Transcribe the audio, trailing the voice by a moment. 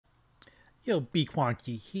Yo,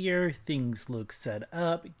 BQuanchi here. Things look set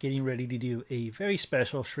up. Getting ready to do a very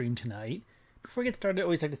special stream tonight. Before we get started, I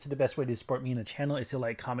always like to say the best way to support me and the channel is to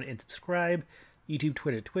like, comment, and subscribe. YouTube,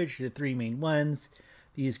 Twitter, Twitch are the three main ones.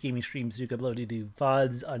 These gaming streams do upload to do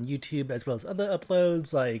VODs on YouTube as well as other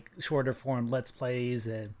uploads like shorter form Let's Plays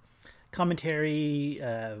and commentary,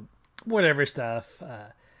 whatever stuff.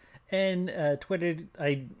 And Twitter,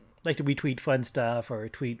 I like to retweet fun stuff or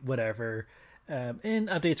tweet whatever. And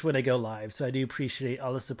updates when I go live. So I do appreciate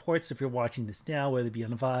all the support. So if you're watching this now, whether it be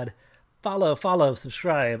on VOD, follow,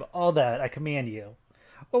 subscribe, all that. I command you.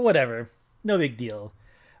 Or whatever. No big deal.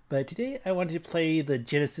 But today I wanted to play the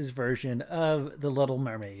Genesis version of The Little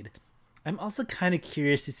Mermaid. I'm also kind of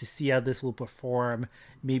curious just to see how this will perform.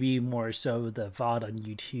 Maybe more so the VOD on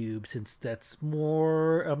YouTube, since that's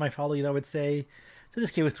more of my following, I would say. So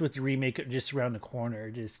just curious with the remake just around the corner,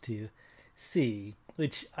 just to see.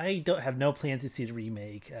 Which I don't have no plans to see the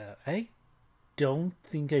remake. I don't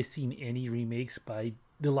think I've seen any remakes by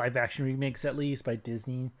the live action remakes, at least by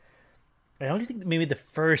Disney. I only think maybe the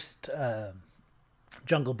first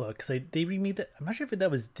Jungle Book, because they remade that. I'm not sure if that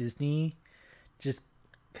was Disney, just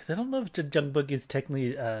because I don't know if the Jungle Book is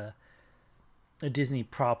technically a Disney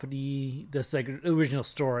property. That's like an original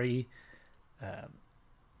story.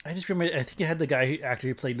 I just remember, I think it had the guy who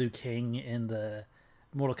actually played Liu Kang in the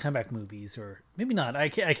Mortal Kombat movies, or maybe not. I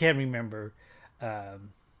can't remember.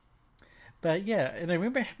 But yeah, and I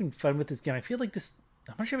remember having fun with this game. I feel like this.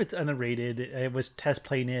 I'm not sure if it's underrated. I was test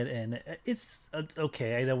playing it, and it's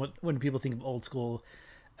okay. I know when people think of old school,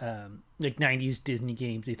 like '90s Disney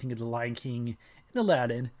games, they think of The Lion King and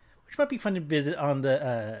Aladdin, which might be fun to visit on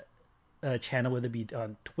the channel, whether it be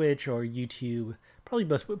on Twitch or YouTube. Probably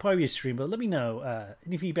both. Probably a stream, but let me know.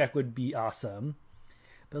 Any feedback would be awesome.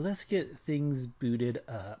 But let's get things booted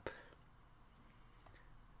up.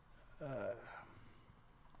 Okay.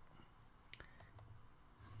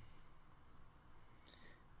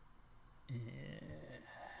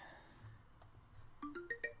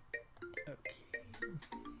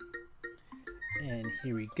 And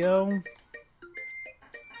here we go.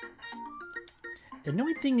 And the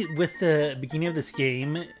only thing with the beginning of this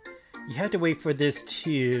game, you have to wait for this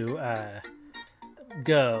to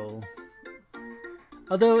go.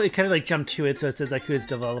 Although it kind of like jumped to it, so it says like who is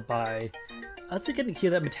developed by. I also get to hear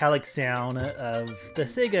that metallic sound of the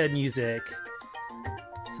Sega music.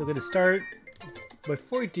 So I'm gonna start.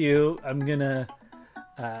 Before we do, I'm gonna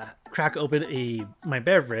crack open my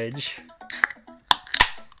beverage.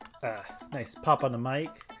 Nice pop on the mic.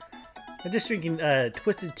 I'm just drinking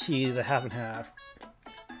twisted tea, the half and half.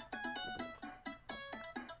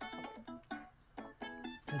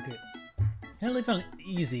 Okay, gonna leave it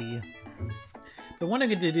easy. But what I'm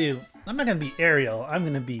going to do, I'm not going to be Ariel, I'm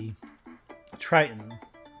going to be Triton.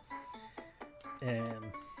 And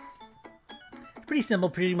pretty simple,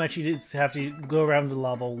 pretty much you just have to go around the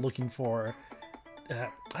level looking for, I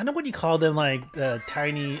don't know what you call them, like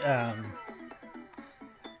tiny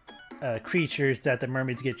creatures that the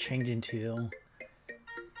mermaids get changed into.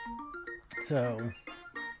 So,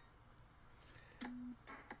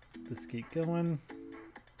 let's get going.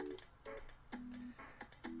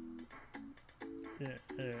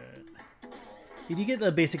 You do get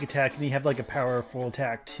the basic attack, and you have like a powerful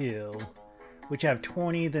attack too, which have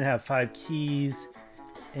 20, then have 5 keys,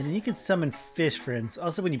 and then you can summon fish friends.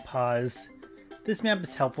 Also, when you pause, this map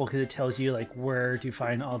is helpful because it tells you like where to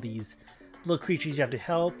find all these little creatures you have to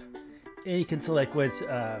help, and you can select what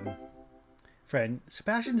friend.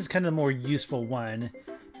 Sebastian is kind of the more useful one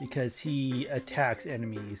because he attacks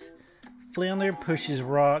enemies. Flounder pushes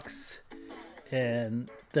rocks. And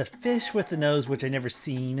the fish with the nose, which I never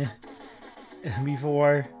seen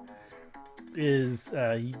before, is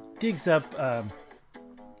he digs up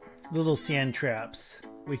little sand traps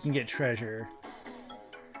where you can get treasure.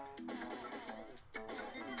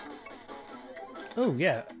 Oh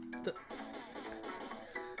yeah,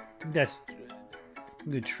 that's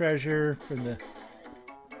good treasure from the.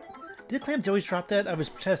 Did the clams always drop that? I was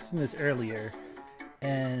testing this earlier,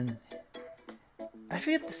 and I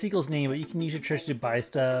forget the seagull's name, but you can use your treasure to buy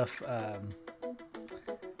stuff.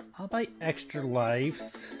 I'll buy extra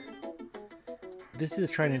lives. This is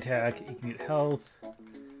trying to attack. You can get health.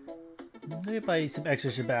 Let me buy some extra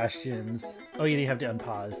Sebastians. Oh, you have to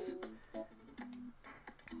unpause.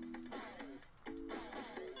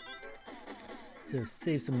 So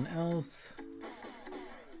save someone else.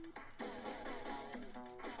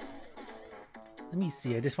 Let me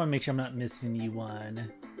see. I just want to make sure I'm not missing anyone.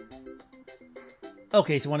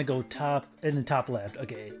 Okay, so I want to go top in the top left.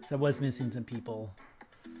 Okay, so I was missing some people.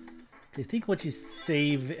 I think once you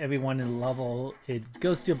save everyone in the level, it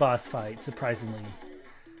goes to a boss fight, surprisingly.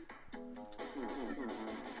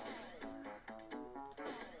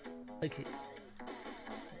 Okay.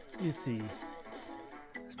 Let's see.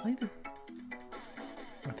 Let's play this.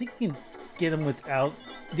 I think you can get him without...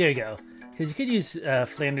 There you go. Because you could use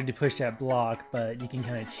Flounder to push that block, but you can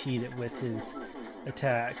kind of cheat it with his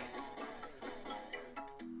attack.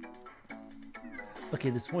 Okay,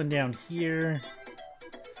 there's one down here.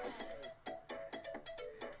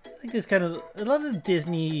 I think it's kind of... A lot of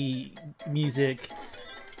Disney music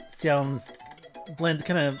sounds blend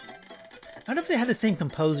kind of... I don't know if they had the same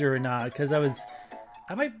composer or not, because I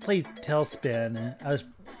might play Tailspin. I was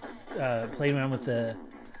playing around with the...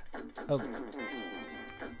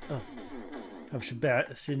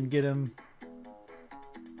 I shouldn't get him.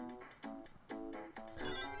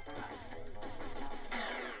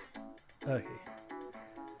 Okay.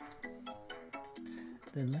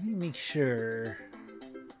 Then let me make sure.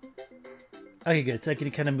 Okay, good. So I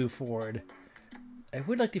can kind of move forward. I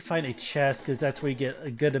would like to find a chest because that's where you get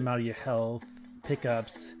a good amount of your health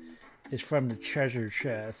pickups. Is from the treasure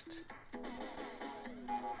chest.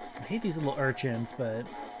 I hate these little urchins, but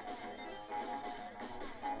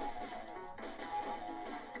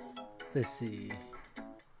let's see.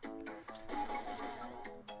 I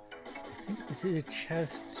think this is a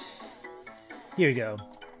chest. Here we go.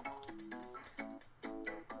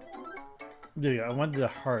 There you go. I wanted the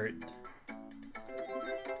heart.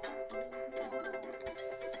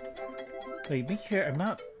 Wait, make sure I'm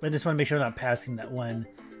not. I just want to make sure I'm not passing that one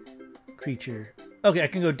creature. Okay, I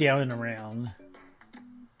can go down and around.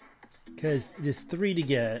 Because there's 3 to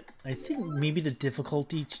get. I think maybe the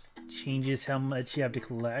difficulty changes how much you have to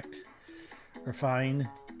collect or find.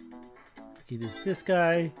 Okay, there's this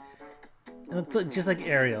guy. And it's just like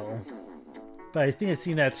Ariel. But I think I've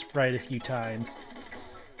seen that sprite a few times.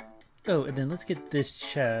 Oh, and then let's get this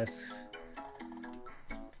chest.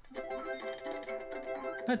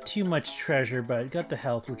 Not too much treasure, but it got the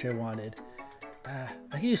health, which I wanted. I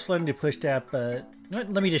can use Flutter to push that, but you know what?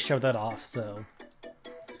 Let me just show that off, so.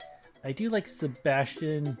 I do like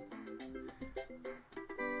Sebastian,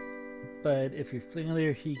 but if you're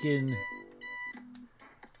familiar, he can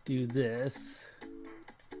do this.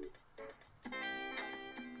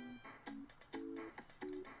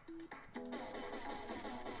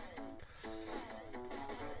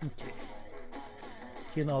 Okay.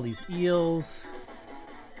 Getting all these eels.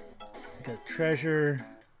 Got treasure.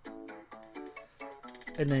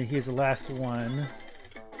 And then here's the last one.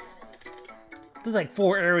 There's like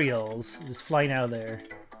 4 aerials just flying out of there.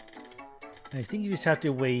 And I think you just have to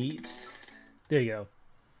wait. There you go.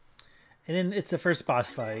 And then it's the first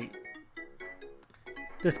boss fight.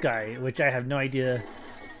 This guy, which I have no idea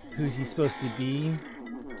who he's supposed to be.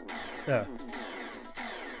 Oh.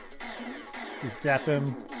 Just zap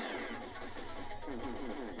him.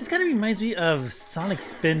 This kind of reminds me of Sonic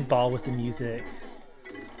Spinball with the music.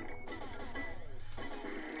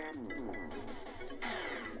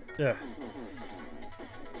 Ugh.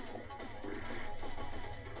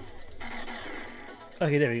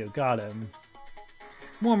 Okay, there we go. Got him.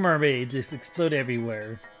 More mermaids just explode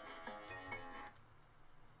everywhere.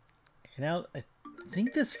 And now I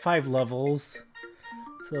think there's 5 levels.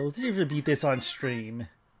 So let's see if we beat this on stream.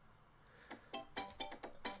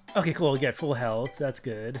 Okay, cool. We got full health. That's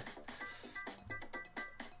good.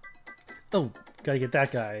 Oh, gotta get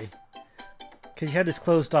that guy. Because you had this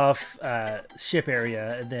closed off ship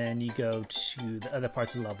area, and then you go to the other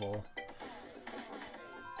parts of the level.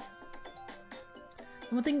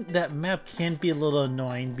 One thing, that map can be a little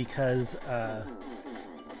annoying because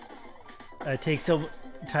it takes so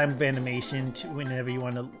time of animation to whenever you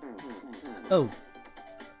want to... Oh,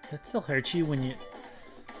 that still hurts you when you...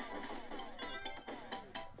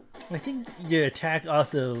 I think your attack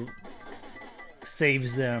also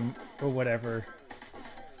saves them or whatever.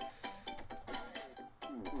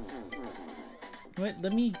 Wait,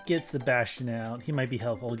 let me get Sebastian out. He might be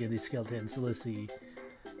helpful against these skeletons, so let's see.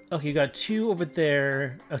 Okay, you got 2 over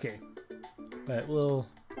there. Okay. But we'll...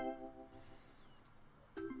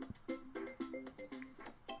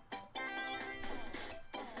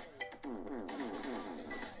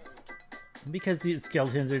 Because these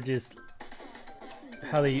skeletons are just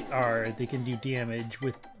how they are, they can do damage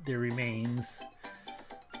with their remains.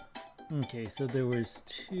 Okay, so there was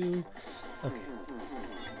 2. Okay.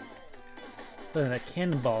 But then that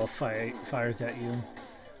cannonball fires at you.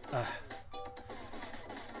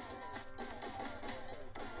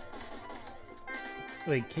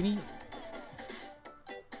 Wait, can he...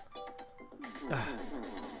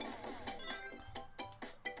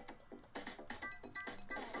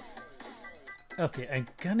 Okay, I'm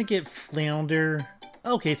gonna get Flounder.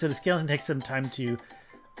 Okay, so the skeleton takes some time to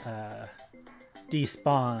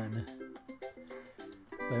despawn.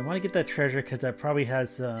 But I want to get that treasure because that probably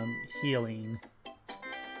has some healing.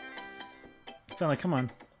 Finally, come on.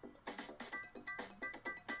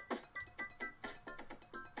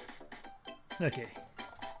 Okay.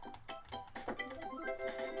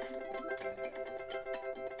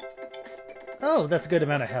 Oh, that's a good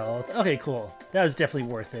amount of health. Okay, cool. That was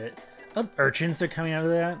definitely worth it. Oh, urchins are coming out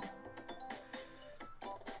of that.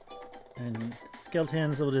 And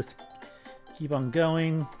skeletons will just keep on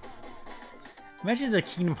going. Imagine the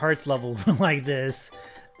Kingdom Hearts level like this.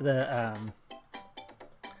 The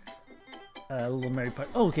little Mermaid part.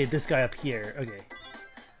 Oh, okay, this guy up here. Okay.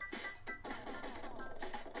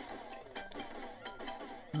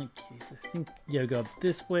 Okay, so I think you go up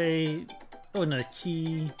this way. Oh, another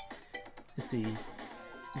key. Let's see.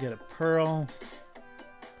 You got a pearl.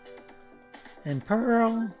 And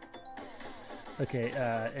pearl. Okay,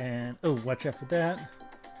 and oh, watch out for that.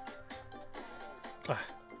 Ah.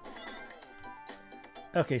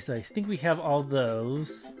 Okay, so I think we have all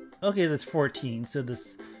those. Okay, that's 14. So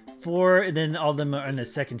this 4, and then all of them are on the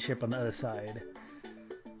second ship on the other side.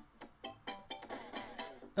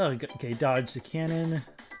 Oh, okay, dodge the cannon.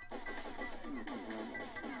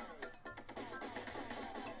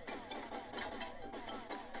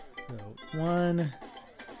 So 1.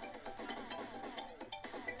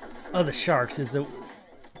 Oh, the sharks is a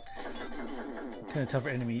kind of tougher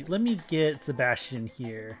enemy. Let me get Sebastian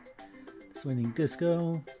here. Swinging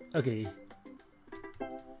disco. Okay.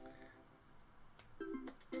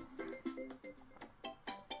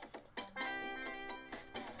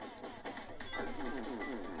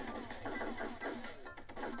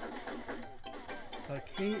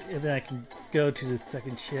 Okay, and then I can go to the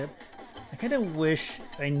second ship. I kind of wish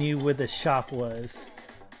I knew where the shop was.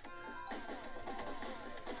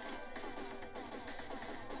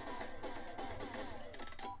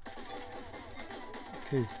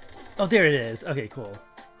 Oh, there it is. Okay, cool.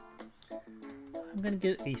 I'm gonna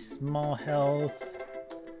get a small health,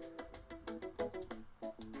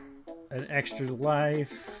 an extra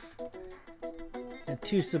life, and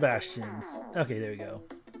 2 Sebastians. Okay, there we go.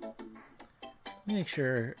 Let me make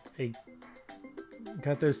sure I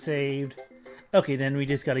got those saved. Okay, then we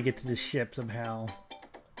just gotta get to the ship somehow.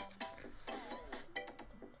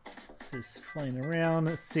 Just flying around,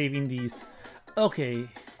 saving these. Okay.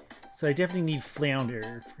 So I definitely need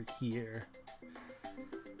flounder for here.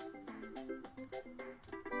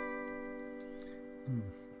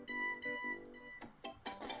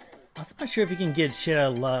 I'm not sure if you can get shit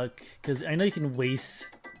out of luck, because I know you can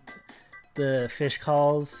waste the fish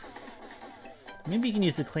calls. Maybe you can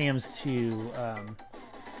use the clams to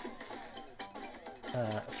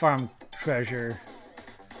farm treasure.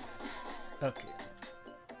 Okay.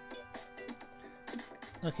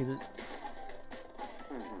 Okay.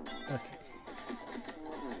 Okay.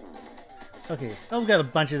 Okay. Oh, we got a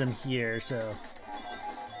bunch of them here, so.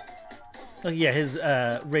 Oh yeah, his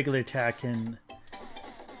regular attack can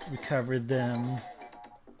recover them.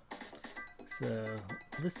 So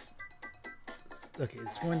this. Okay,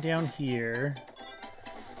 there's one down here.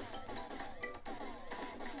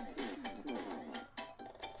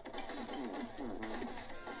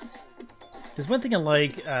 There's one thing I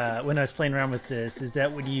like when I was playing around with this is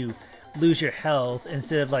that when you lose your health,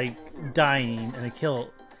 instead of like dying in a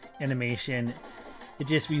kill animation, it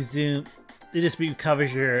just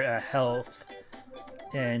recovers your health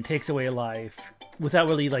and takes away a life without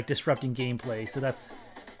really like disrupting gameplay. So that's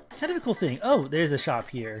kind of a cool thing. Oh, there's a shop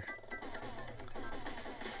here,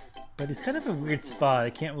 but it's kind of a weird spot. I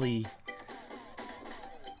can't really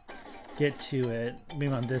get to it.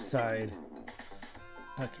 Maybe on this side.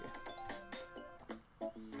 Okay.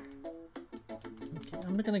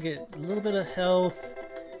 I'm gonna get a little bit of health,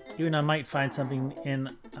 even though I might find something, and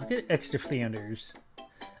I'll get extra flounders.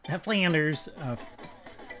 I have flounders.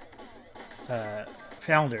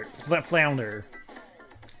 Flounder.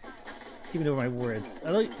 Keeping over my words.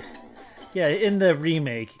 Yeah, in the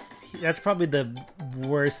remake, that's probably the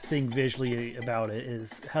worst thing visually about it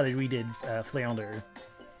is how they redid flounder.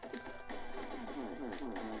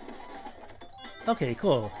 Okay,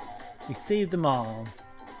 cool. We saved them all.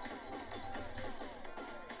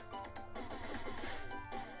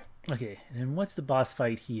 Okay, and then what's the boss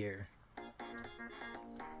fight here?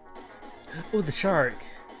 Oh, the shark!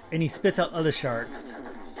 And he spits out other sharks.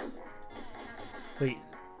 Wait,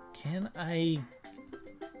 can I...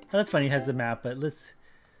 Oh, that's funny, he has the map, but let's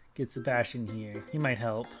get Sebastian here. He might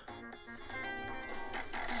help.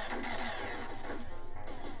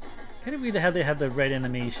 Kind of weird how they have the red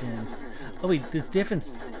animation. Oh wait, there's different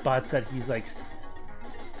spots that he's like...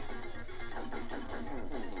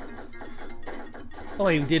 Oh,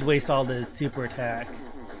 he did waste all the super attack.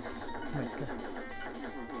 Oh my God.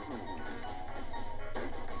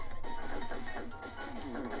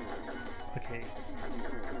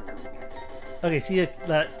 Okay, see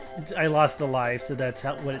that I lost a life, so that's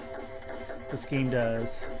how what this game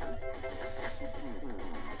does.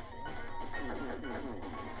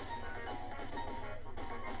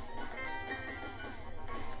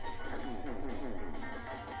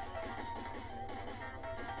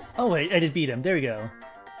 Oh wait, I did beat him. There we go.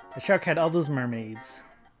 The shark had all those mermaids.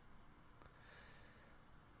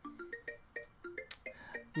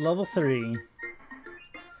 Level 3.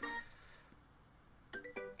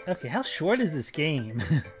 Okay, how short is this game?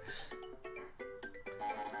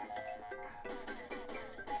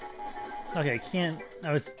 Okay, I can't...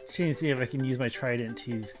 I was trying to see if I can use my trident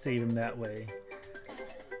to save him that way.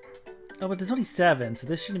 Oh, but there's only 7, so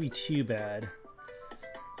this shouldn't be too bad.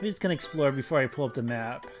 I'm just gonna explore before I pull up the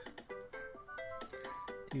map.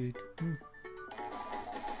 Dude.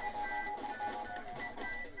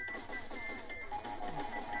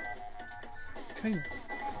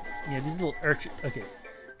 Yeah, these little urchins. Okay.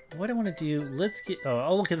 What I want to do, let's get... Oh,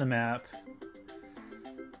 I'll look at the map.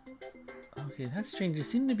 Okay, that's strange. They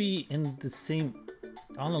seem to be in the same...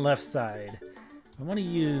 On the left side. I want to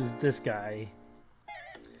use this guy.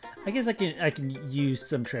 I guess I can use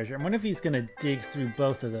some treasure. I wonder if he's going to dig through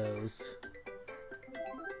both of those.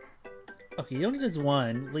 Okay, he only does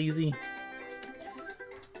one. Lazy.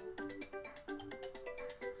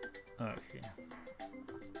 Okay.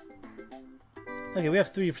 Okay, we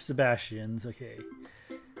have 3 Sebastians. Okay.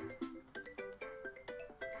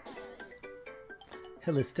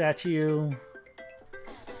 Hello, statue.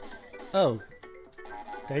 Oh.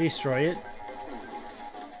 Did I destroy it?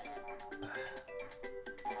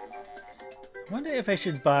 I wonder if I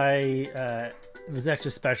should buy this extra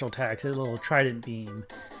special attack, a little trident beam.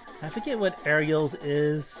 I forget what Ariel's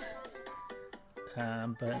is.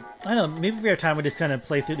 But I don't know, maybe if we have time we'll just kind of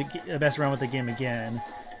play through the mess around with the game again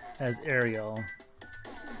as Ariel.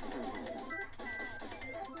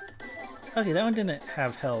 Okay, that one didn't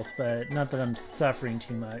have health, but not that I'm suffering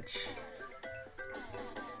too much.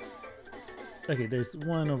 Okay, there's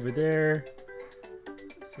one over there.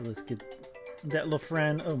 So let's get that little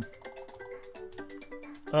friend. Oh.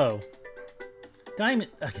 Oh.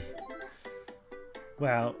 Diamond. Okay.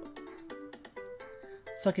 Wow.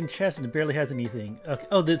 Sunken chest and it barely has anything. Okay.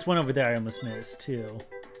 Oh, there's one over there I almost missed, too.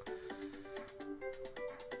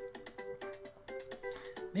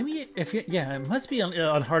 Maybe if you, yeah, it must be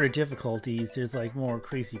on harder difficulties. There's like more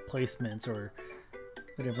crazy placements or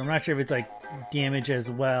whatever. I'm not sure if it's like damage as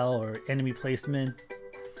well or enemy placement.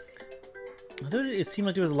 Although it seemed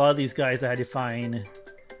like there was a lot of these guys I had to find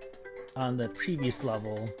on the previous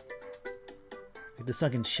level, like the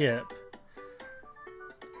sunken ship.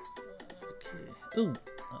 Okay. Ooh,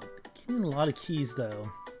 getting a lot of keys though.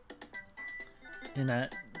 And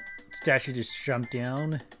that statue just jumped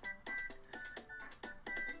down.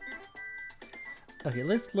 Okay,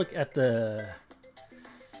 let's look at the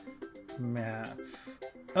map.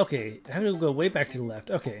 Okay, I have to go way back to the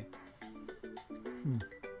left. Okay.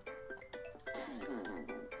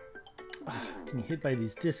 Getting hit by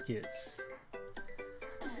these discus.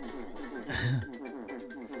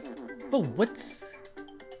 Oh, what's...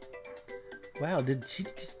 Wow, did she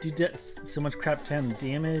just do that so much crap ton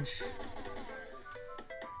damage?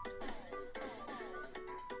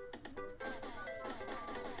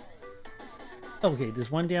 Okay, there's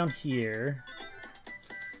one down here.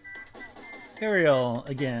 Ariel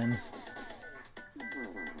again.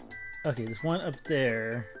 Okay, there's one up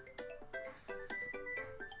there.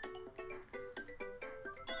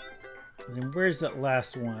 And then where's that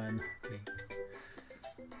last one? Okay.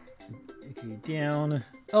 Okay, down.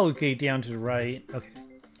 Oh, okay, down to the right. Okay.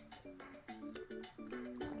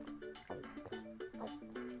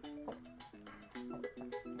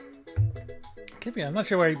 I'm not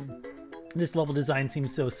sure why this level design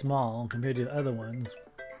seems so small compared to the other ones.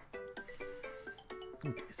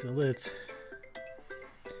 Okay, so let's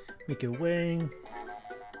make a way.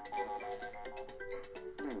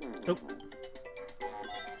 Oh.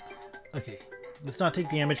 Okay, let's not take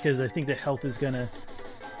damage because I think the health is gonna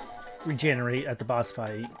regenerate at the boss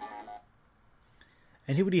fight.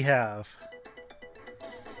 And who would he have?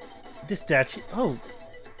 This statue. Oh,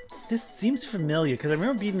 this seems familiar because I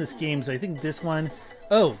remember beating this game, so I think this one.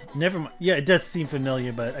 Oh, never mind. Yeah, it does seem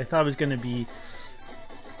familiar, but I thought it was gonna be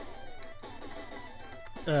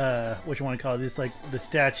what you want to call this, like the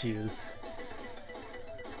statues.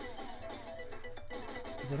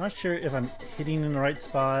 I'm not sure if I'm hitting in the right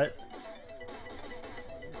spot.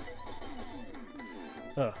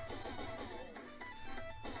 Oh.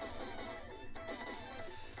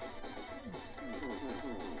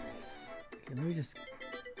 Okay, let me just...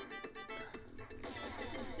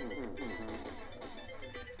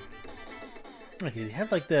 Okay, they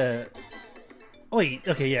have like the Oh wait,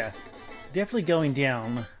 okay, yeah. Definitely going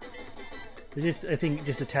down. They just, I think,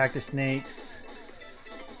 just attack the snakes.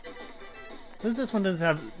 This one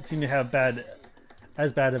doesn't seem to have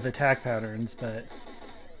as bad of attack patterns, but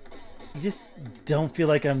you just don't feel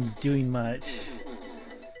like I'm doing much.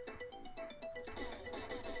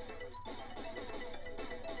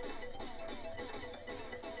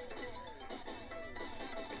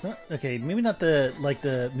 Okay, maybe not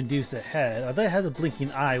the Medusa head. Although it has a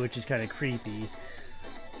blinking eye, which is kind of creepy.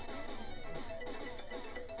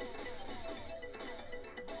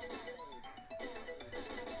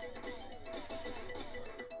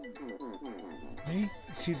 Maybe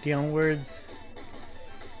shoot downwards.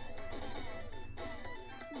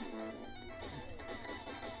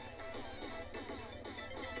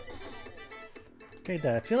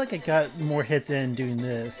 Okay, I feel like I got more hits in doing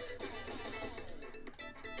this.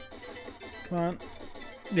 Come on.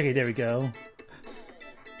 Okay, there we go.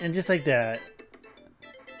 And just like that.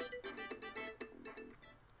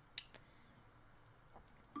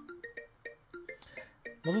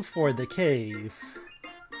 Level 4, the cave.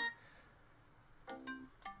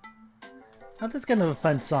 Oh, that's kind of a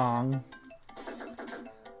fun song.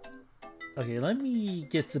 Okay, let me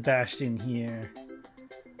get Sebastian here.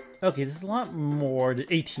 Okay, there's a lot more.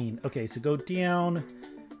 18. Okay, so go down.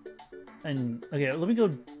 And, okay, let me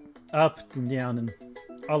go up and down and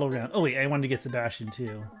all around. Oh wait, I wanted to get Sebastian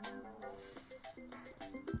too.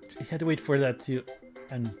 I had to wait for that to...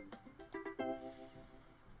 and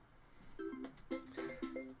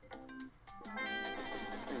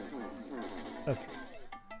okay.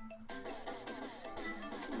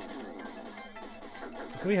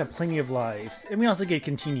 So we have plenty of lives. And we also get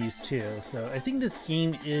continues too. So I think this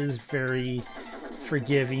game is very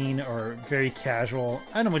forgiving or very casual.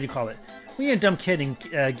 I don't know what you call it. When you're a dumb kid and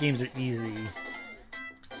games are easy.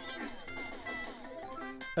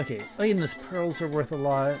 Okay, oh, and these pearls are worth a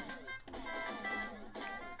lot.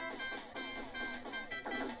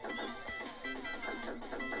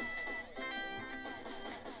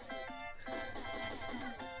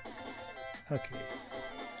 Okay.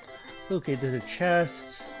 Okay, there's a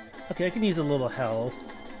chest. Okay, I can use a little health.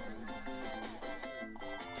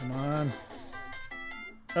 Come on.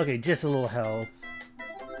 Okay, just a little health.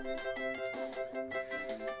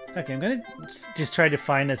 Okay, I'm gonna just try to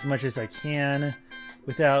find as much as I can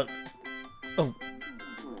without... oh.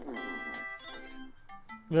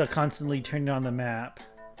 Without constantly turning on the map.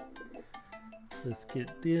 Let's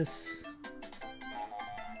get this.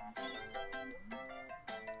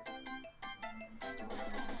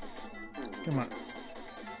 Come on.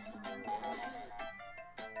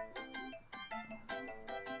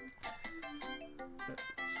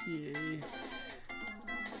 Okay.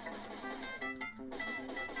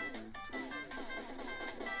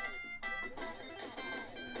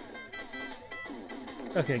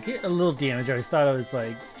 Okay, get a little damage. I thought I was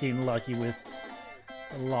like getting lucky with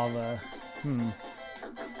lava.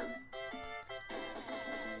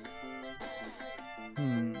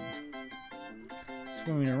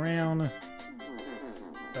 Swimming around.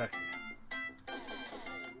 Okay.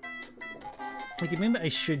 Okay, maybe I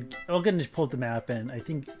should... I'm gonna just pull up the map and I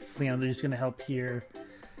think Flounder is gonna help here.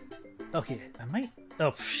 Okay, I might...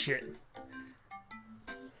 oh, shit.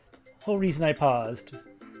 Whole reason I paused.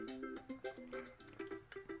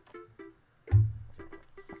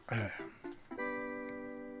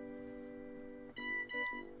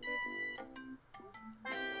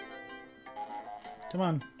 Come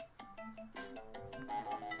on.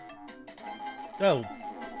 Oh.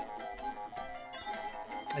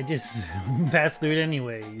 I just passed through it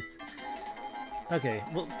anyways. Okay,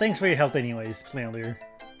 well, thanks for your help anyways, Flounder.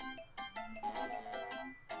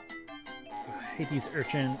 I hate these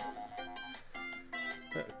urchin.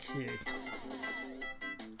 Okay.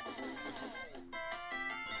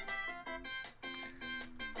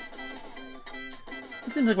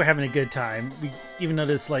 It seems like we're having a good time. We even though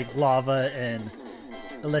there's like lava and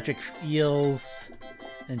electric eels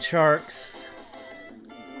and sharks.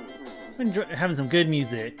 Having some good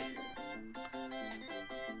music.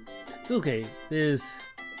 Okay, there's...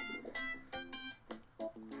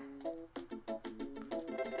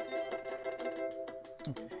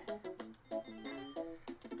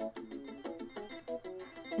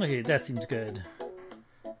 okay, that seems good.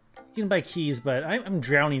 You can buy keys, but I'm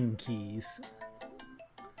drowning in keys.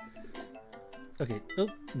 Okay, oh,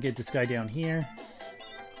 get this guy down here.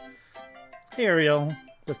 Hey, Ariel.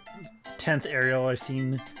 The 10th Ariel I've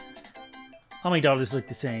seen. All my daughters look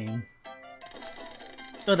the same.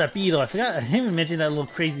 Oh, that beetle. I forgot. I didn't even mention that little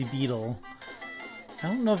crazy beetle. I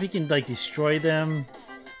don't know if he can, like, destroy them.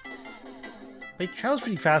 But he travels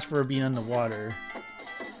pretty fast for being underwater.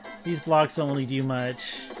 These blocks don't really do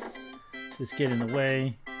much. Just get in the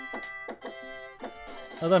way.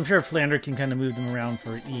 Although I'm sure Flounder can kind of move them around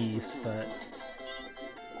for ease, but...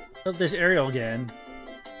 Oh, there's Ariel again.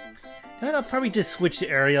 And I'll probably just switch to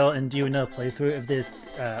Ariel and do another playthrough if this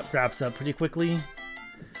wraps up pretty quickly.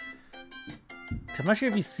 I'm not sure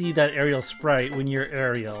if you see that Ariel sprite when you're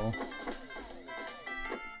Ariel.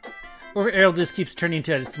 Or Ariel just keeps turning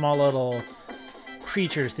into a small little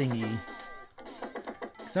creature thingy.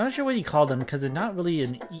 I'm not sure what you call them because they're not really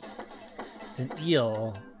an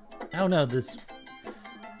eel. I don't know, this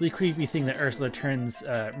really creepy thing that Ursula turns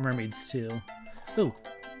mermaids to. Ooh.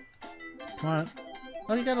 Come on.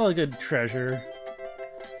 Oh, you got all the good treasure.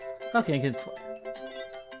 Okay, good.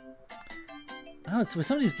 Oh, so with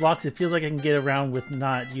some of these blocks, it feels like I can get around with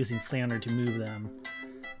not using Flounder to move them.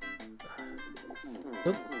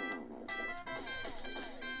 Oop.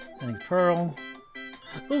 And Pearl.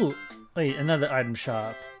 Ooh, wait, another item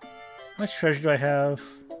shop. How much treasure do I have?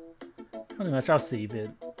 Not really much, I'll save it.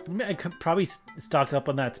 I mean, I could probably stock up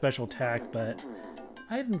on that special attack, but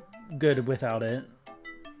I'm good without it.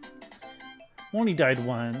 Only died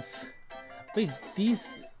once. Wait,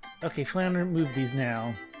 these... Okay, Flounder, move these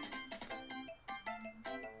now.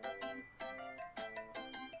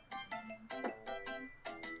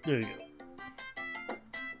 There you go.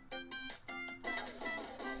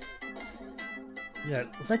 Yeah,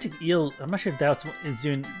 Electric Eel, I'm not sure if that's what is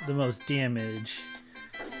doing the most damage.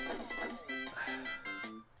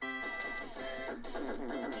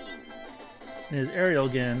 There's Ariel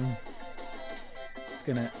again. It's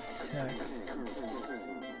gonna attack.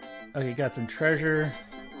 Okay, got some treasure.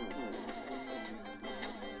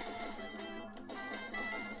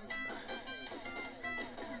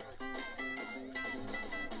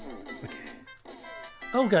 Okay.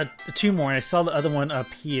 Oh, got two more. I saw the other one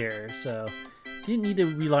up here, so didn't need to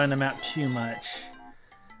rely on the map too much.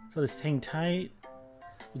 So let's hang tight.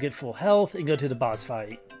 We'll get full health and go to the boss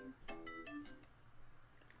fight.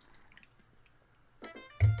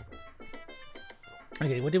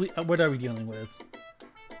 Okay, what are we dealing with?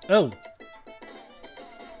 Oh,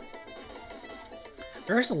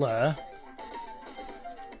 Ursula.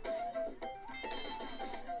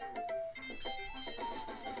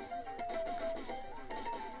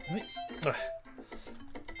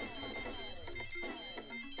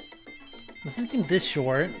 This is getting this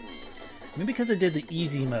short. Maybe because I did the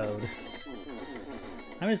easy mode.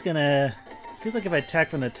 I'm just gonna... Feels like if I attack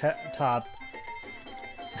from the top,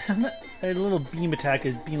 a little beam attack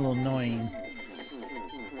is being a little annoying.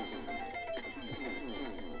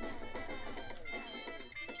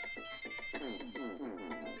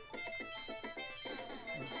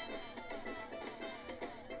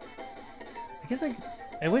 I guess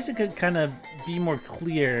I wish it could kind of be more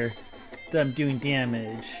clear that I'm doing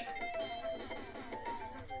damage.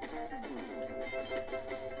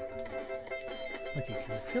 Okay,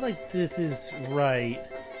 I feel like this is right.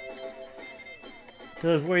 So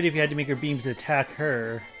I was worried if you had to make your beams attack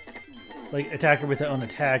her. Like, attack her with their own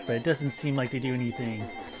attack, but it doesn't seem like they do anything.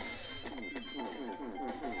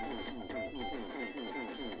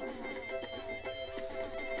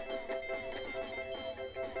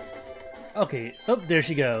 Okay, oh, there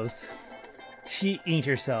she goes. She ain't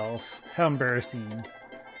herself. How embarrassing.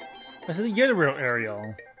 Oh, so you're the real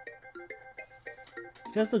Ariel.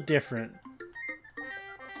 She does look different.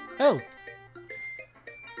 Oh!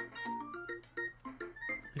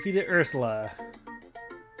 Defeated Ursula.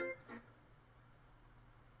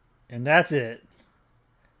 And that's it.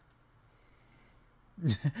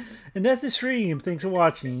 And that's the stream. Thanks for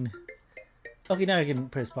watching. Okay, now I can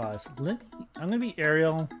press pause. I'm gonna be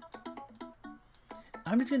Ariel.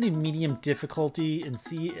 I'm just gonna do medium difficulty and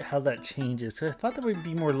see how that changes. Cause I thought there would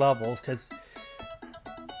be more levels, because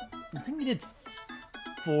I think we did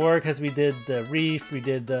 4 because we did the reef, we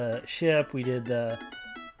did the ship, we did the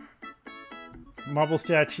marble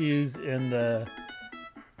statues, and the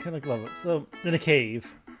kind of level. So in a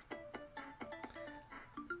cave.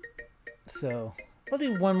 So I'll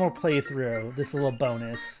do one more playthrough. This little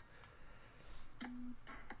bonus.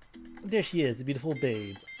 There she is, a beautiful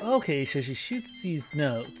babe. Okay, so she shoots these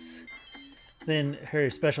notes. Then her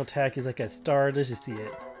special attack is like a star. Let's just see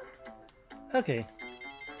it. Okay.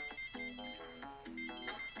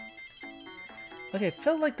 Okay, it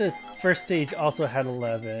felt like the first stage also had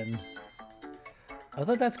 11. I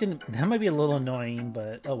thought that might be a little annoying,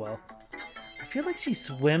 but oh well. I feel like she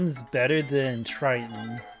swims better than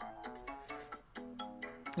Triton.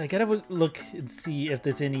 I gotta look and see if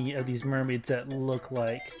there's any of these mermaids that look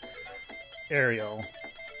like Ariel.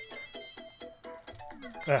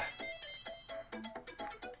 Ugh.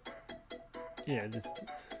 Yeah, just...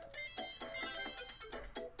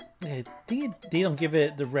 Okay, I think they don't give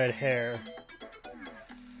it the red hair.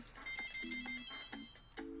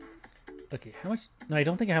 Okay, how much? No, I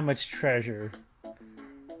don't think I have much treasure.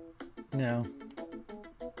 No.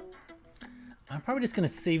 I'm probably just gonna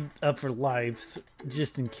save up for lives,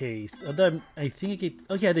 just in case. Although I think I could...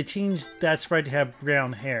 Oh yeah, they changed that sprite to have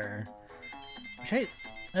brown hair.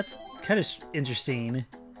 That's kind of interesting.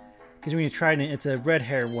 Because when you try it, it's a red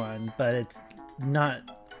hair one, but it's not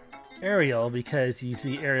Ariel because you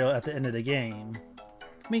see Ariel at the end of the game.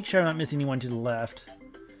 Make sure I'm not missing anyone to the left.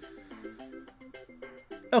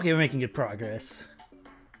 Okay, we're making good progress.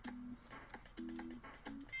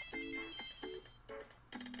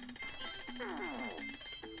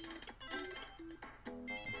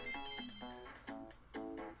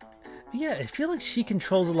 Yeah, I feel like she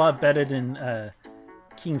controls a lot better than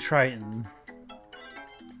King Triton.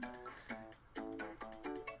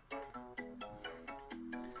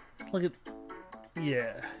 Look at...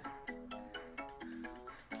 Yeah.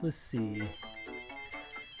 Let's see.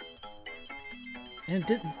 And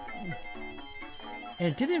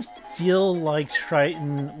it didn't feel like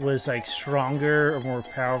Triton was like stronger or more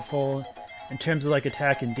powerful in terms of like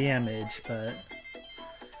attack and damage, but...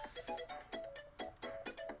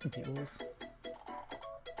 Okay,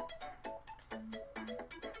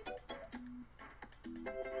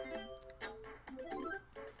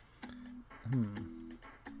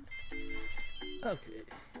 Okay.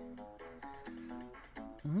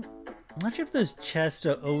 I'm not sure if those chests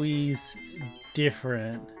are always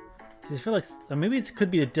different. I feel like maybe it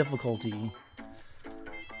could be a difficulty.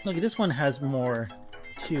 Look, this one has more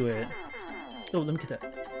to it. Oh, let me get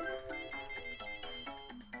that.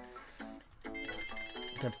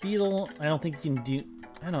 The beetle, I don't think you can do...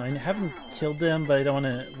 I don't know, I haven't killed them, but I don't want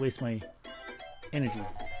to waste my energy.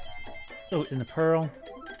 Oh, and the pearl.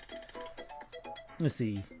 Let's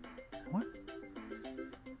see. What?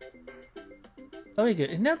 Okay,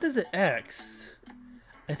 good. And now there's an X.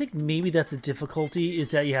 I think maybe that's a difficulty, is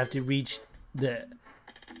that you have to reach the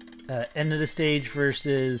end of the stage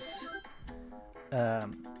versus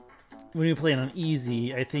when you play on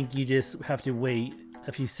easy. I think you just have to wait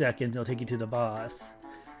a few seconds, it'll take you to the boss.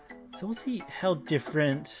 So we'll see how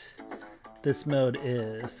different this mode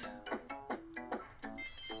is.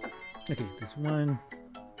 Okay, there's one.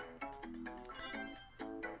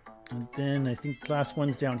 And then I think the last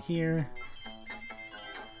one's down here.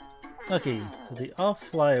 Okay, so they all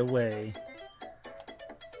fly away.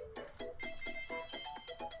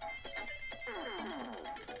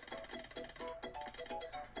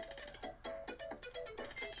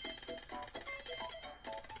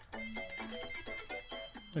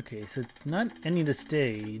 Okay, so not any of the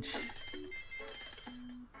stage.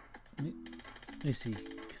 Let me see.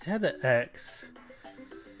 Because it had the X.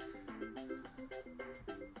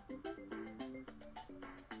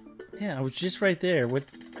 Yeah, I was just right there. What?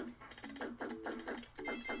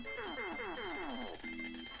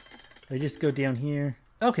 I just go down here.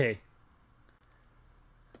 Okay.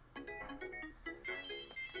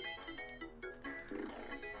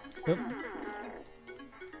 Oop.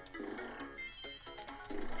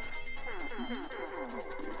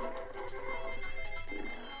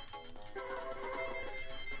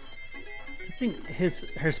 I think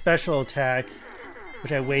her special attack,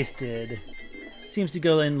 which I wasted, seems to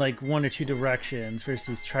go in like one or two directions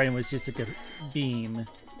versus Triton was just like a beam.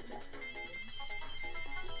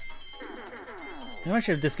 I'm not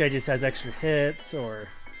sure if this guy just has extra hits or...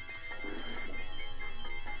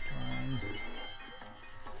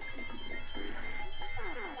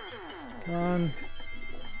 Come on.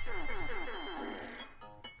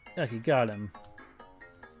 Okay, got him.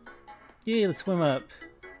 Yay, let's swim up.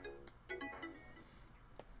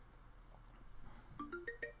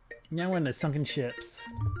 Now we're in the sunken ships.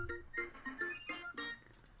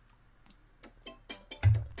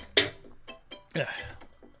 Ugh.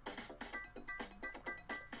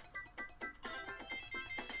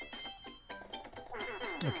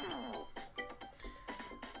 Okay.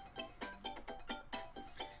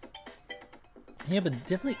 Yeah, but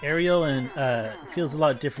definitely Ariel and feels a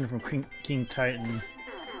lot different from King Titan.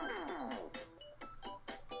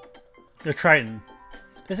 Or Triton.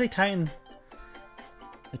 Did I say Titan?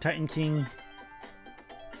 The Titan King.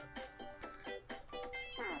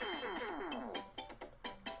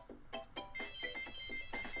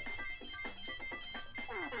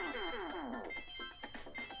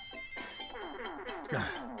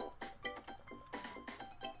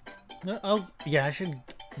 Oh, yeah, I should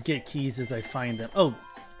get keys as I find them. Oh,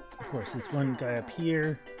 of course, there's one guy up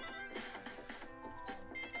here.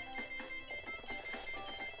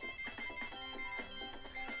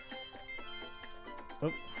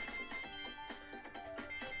 Oh.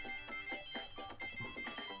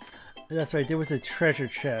 That's right, there was a treasure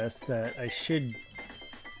chest that I should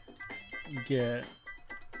get.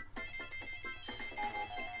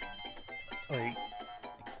 Wait.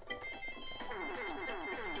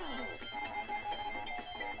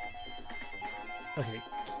 Okay.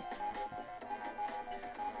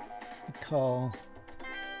 Call.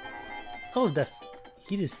 Oh, that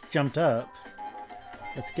he just jumped up.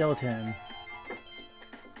 That skeleton.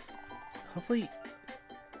 Hopefully.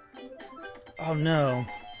 Oh no.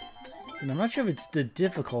 And I'm not sure if it's the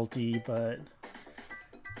difficulty, but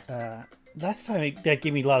last time that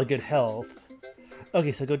gave me a lot of good health.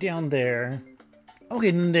 Okay, so go down there.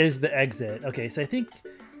 Okay, then there's the exit. Okay, so I think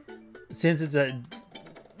since it's a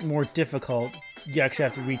more difficult, you actually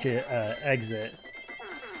have to reach an exit.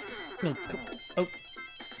 No, oh.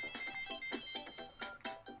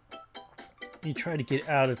 You try to get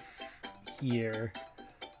out of here.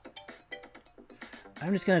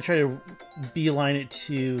 I'm just gonna try to beeline it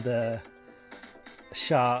to the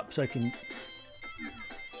shop so I can.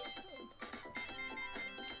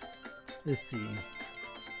 Let's see.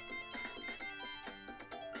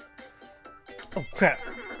 Oh crap!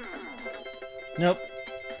 Nope.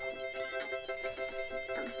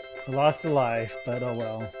 I lost a life, but oh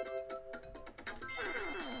well.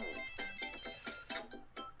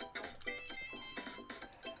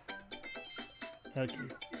 Okay,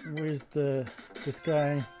 where's this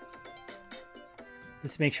guy?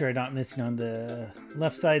 Let's make sure I'm not missing on the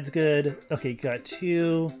left side's good. Okay, got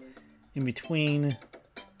two in between.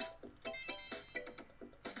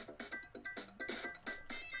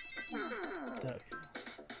 Okay.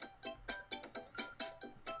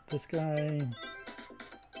 This guy.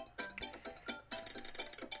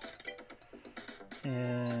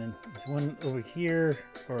 And there's one over here,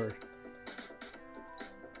 or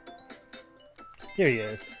there he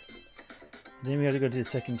is. Then we have to go to the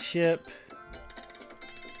second ship.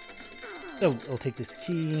 Oh, I'll take this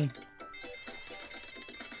key.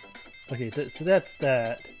 Okay, so that's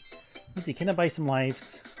that. Let's see, can I buy some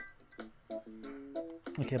lives?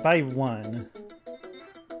 Okay, buy one.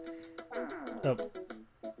 Oh.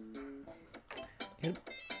 Yep.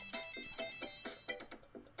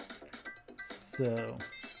 So,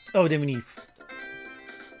 oh, then we need.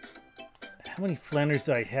 How many Flanders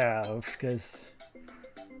do I have? Because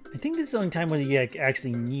I think this is the only time when you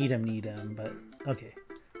actually need them. But okay,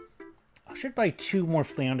 I should buy 2 more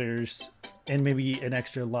Flanders and maybe an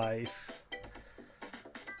extra life.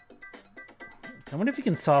 I wonder if you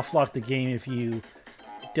can soft lock the game if you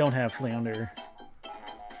don't have Flander.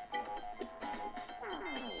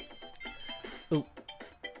 Oh.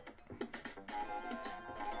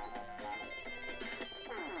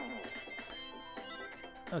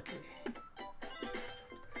 Okay.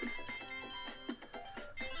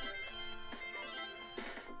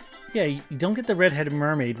 Yeah, you don't get the redheaded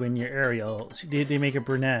mermaid when you're Ariel. They make a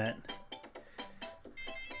brunette.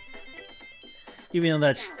 Even though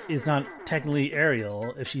that is not technically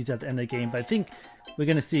Ariel if she's at the end of the game, but I think we're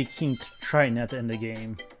going to see King Triton at the end of the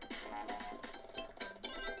game.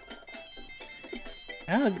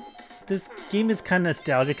 I don't know, this game is kind of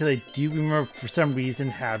nostalgic because I do remember for some reason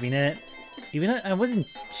having it. Even though I wasn't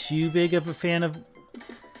too big of a fan of.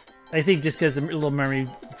 I think just because The Little Mermaid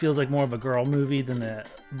feels like more of a girl movie than a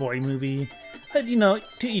boy movie. But, you know,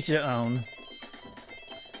 to each their own.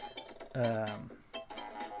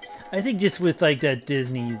 I think just with, like, that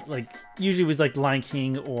Disney, like, usually it was, like, Lion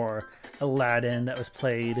King or Aladdin that was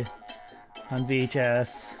played on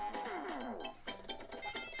VHS.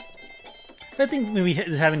 I think maybe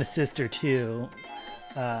having a sister, too.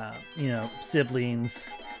 You know, siblings.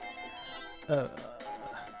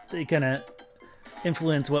 They kind of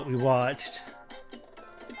influence what we watched.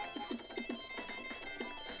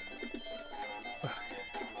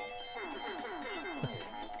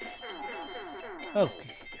 Okay,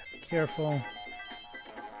 careful.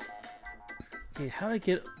 Okay, how do I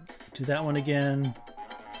get to that one again?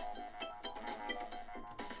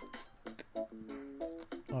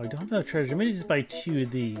 Oh, I don't have enough treasure. Maybe just buy 2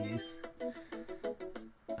 of these.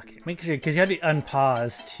 Okay, make sure, because you have to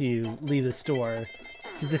unpause to leave the store.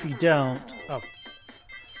 Because if you don't... Oh.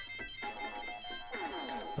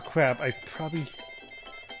 Oh crap, I probably...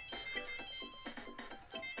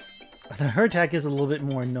 Her attack is a little bit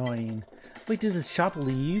more annoying. Wait, does this shop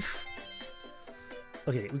leave?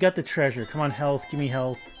 Okay, we got the treasure. Come on, health. Give me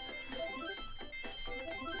health.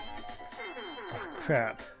 Oh,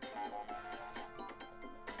 crap.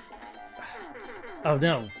 Oh,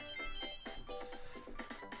 no.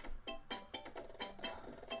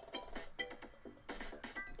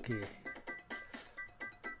 Okay.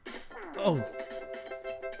 Oh.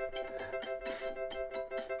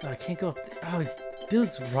 I can't go up there. Oh,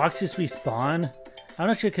 those rocks just respawn? I'm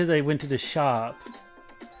not sure because I went to the shop.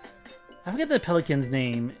 I forget the pelican's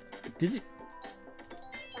name. Did it?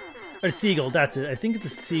 Or seagull, that's it. I think it's a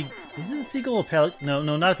seagull. Is it a seagull or pelican? No,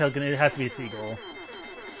 no, not a pelican. It has to be a seagull.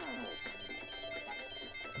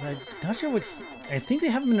 I'm not sure what... I think they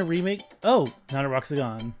have them in a remake. Oh, now the rocks are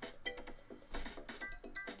gone.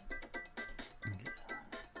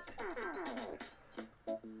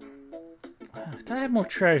 I thought I had more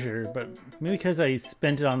treasure, but maybe because I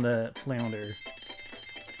spent it on the flounder.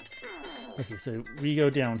 Okay, so we go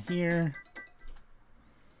down here.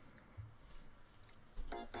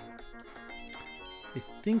 I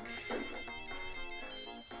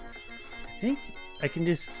think I can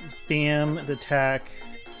just spam the attack.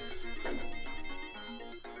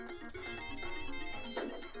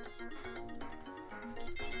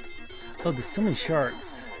 Oh, there's so many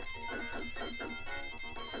sharks.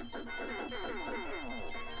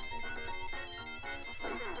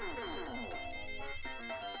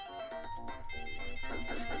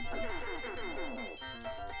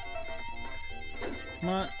 Come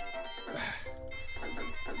on.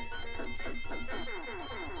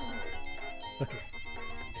 Okay.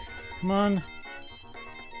 Come on.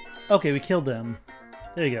 Okay, we killed them.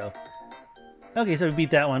 There you go. Okay, so we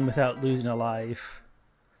beat that one without losing a life.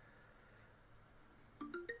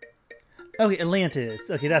 Okay, Atlantis.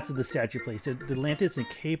 Okay, that's the statue place. So the Atlantis and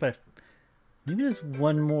Cape. But maybe there's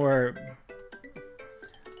one more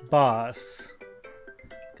boss.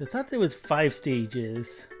 I thought there was 5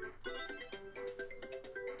 stages.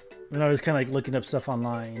 When I was kind of like looking up stuff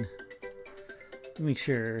online. Let me make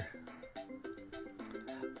sure.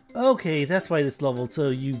 Okay, that's why this level. So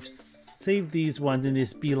you save these ones and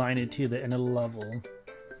just beeline it to the end of the level.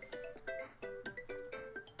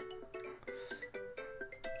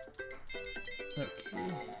 Okay.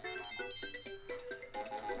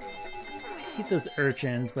 I hate those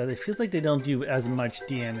urchins, but it feels like they don't do as much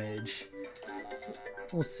damage.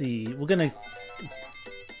 We'll see. We're gonna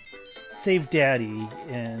save Daddy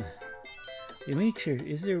and make sure.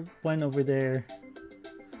 Is there one over there?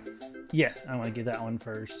 Yeah, I want to get that one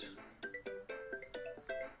first.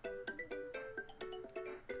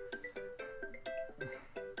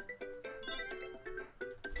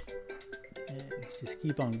 And just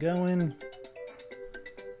keep on going.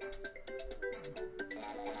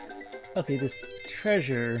 Okay, this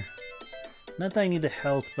treasure. Not that I need the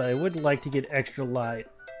health, but I would like to get extra light.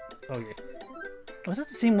 Oh yeah. Was that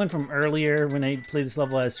the same one from earlier when I played this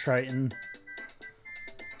level as Triton?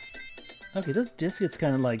 Okay, those discs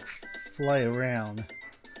kind of like fly around.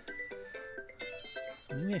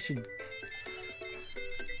 Maybe I should...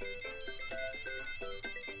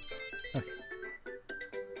 Okay.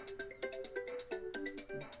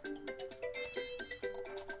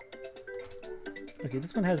 Okay,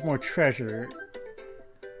 this one has more treasure.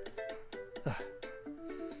 Ugh.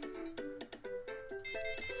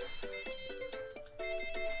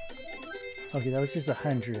 Okay, that was just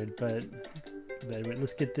 100, but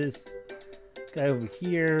let's get this guy over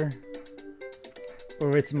here.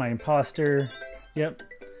 Or it's my imposter. Yep.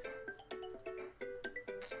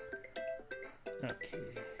 Okay.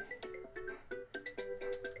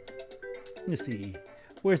 Let's see.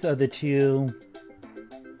 Where's the other two?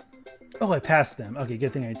 Oh, I passed them. Okay,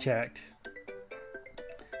 good thing I checked.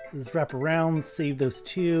 Let's wrap around, save those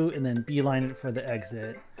two, and then beeline it for the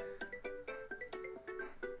exit.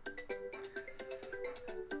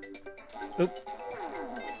 Oh.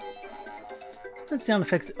 That sound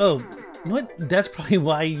effects. Oh, what? That's probably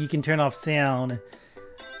why you can turn off sound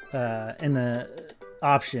in the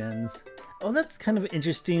options. Oh, that's kind of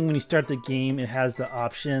interesting. When you start the game, it has the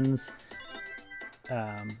options.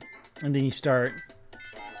 And then you start.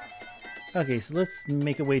 Okay, so let's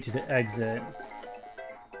make a way to the exit.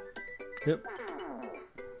 Yep.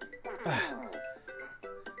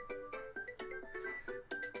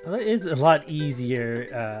 Well, it is a lot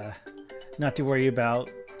easier not to worry about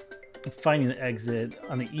finding the exit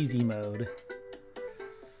on the easy mode.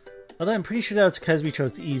 Although I'm pretty sure that was because we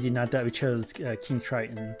chose easy, not that we chose King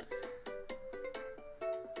Triton.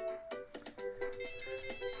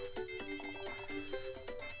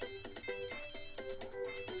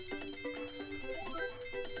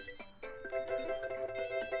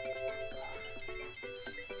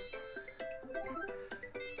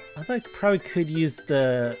 I thought I probably could use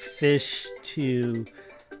the fish to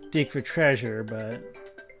dig for treasure, but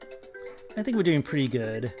I think we're doing pretty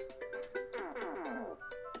good.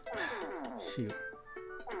 Shoot.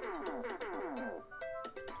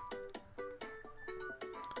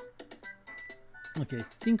 Okay, I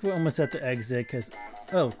think we're almost at the exit, because...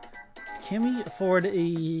 Oh, can we afford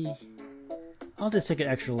a... I'll just take an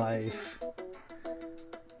extra life.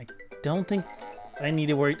 don't think I need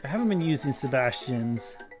to worry. I haven't been using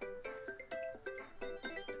Sebastian's.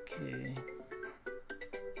 Okay.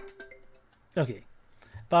 Okay.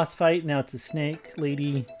 Boss fight. Now it's a snake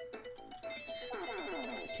lady.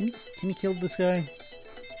 Can you kill this guy?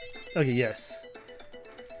 Okay, yes.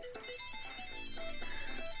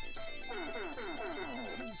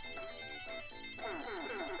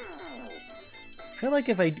 I feel like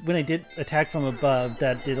when I did attack from above,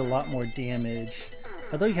 that did a lot more damage.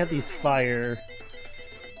 Although you have these fire.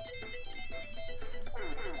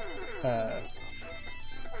 I'm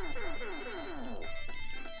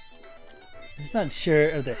just not sure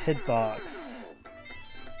of the hitbox.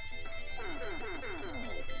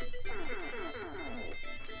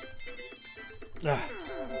 Ah.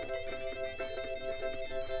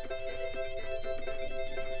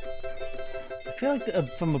 I feel like the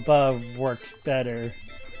from above worked better.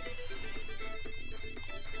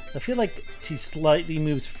 I feel like she slightly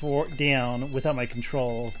moves down without my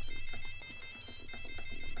control.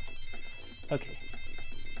 Okay.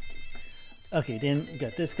 Okay, then we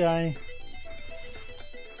got this guy.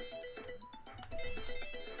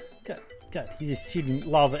 God, he's just shooting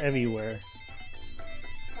lava everywhere.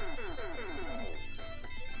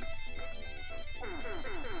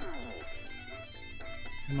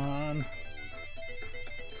 Come on.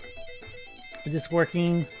 Is this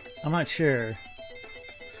working? I'm not sure.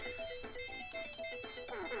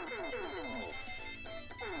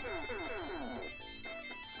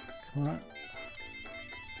 Come on.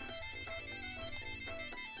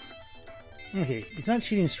 Okay, he's not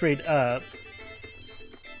shooting straight up,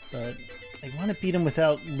 but I want to beat him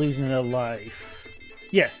without losing a life.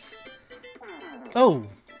 Yes! Oh!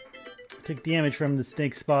 Took damage from the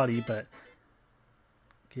snake's body, but...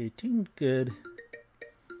 Okay, doing good.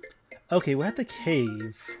 Okay, we're at the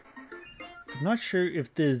cave. So I'm not sure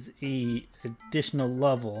if there's a additional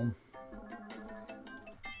level.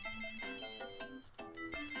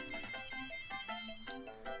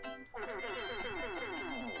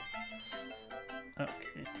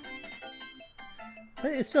 Okay.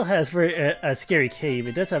 But it still has very a scary cave.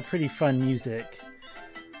 It does have pretty fun music.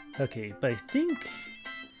 Okay, but I think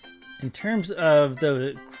in terms of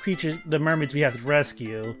the creatures, the mermaids we have to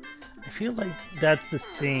rescue, I feel like that's the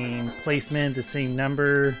same placement, the same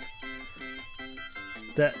number.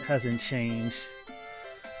 That hasn't changed.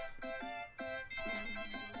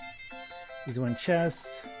 There's one chest.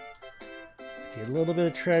 Okay, a little bit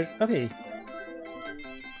of treasure. Okay.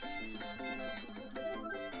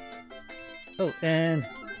 Oh, and...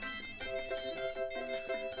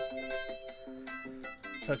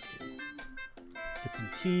 Okay. Get some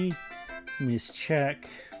key. Let me just check.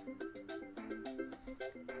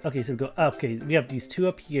 Okay, so we go up. Okay, we have these two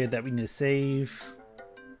up here that we need to save.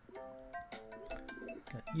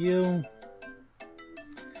 Got you.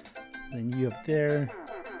 Then you up there.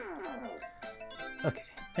 Okay.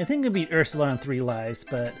 I think it'll beat Ursula on 3 lives,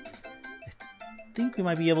 but I think we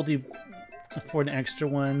might be able to afford an extra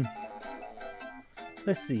one.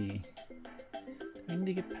 Let's see. Do I need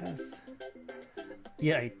to get past?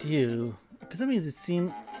 Yeah, I do. For some reason it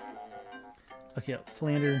seemed... Okay,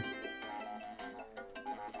 Flander.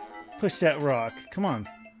 Push that rock. Come on.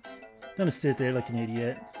 Don't just sit there like an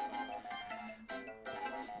idiot.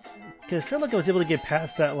 Because I felt like I was able to get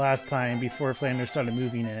past that last time before Flander started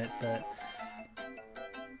moving it, but...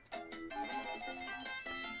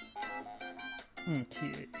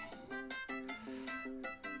 Okay.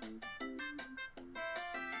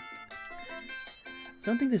 I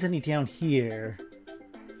don't think there's any down here.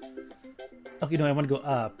 Okay, no, I want to go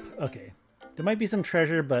up. Okay. There might be some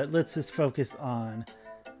treasure, but let's just focus on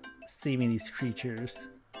saving these creatures.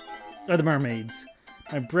 Oh, the mermaids.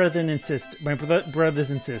 My brethren and brothers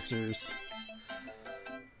and sisters.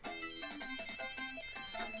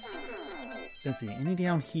 Let's see, any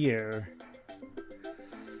down here?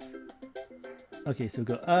 Okay, so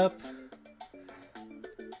go up.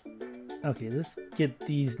 Okay, let's get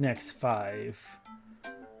these next 5.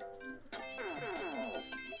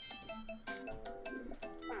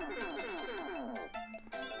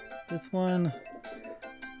 This one,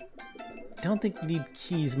 don't think you need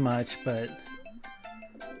keys much, but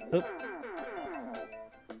oh,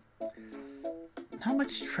 how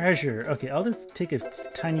much treasure? Okay, I'll just take a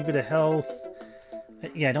tiny bit of health.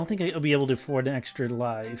 Yeah, I don't think I'll be able to afford an extra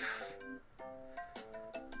life.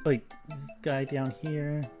 Wait, this guy down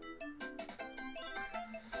here.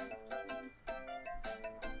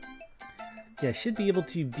 Yeah, I should be able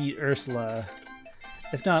to beat Ursula.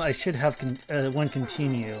 If not, I should have one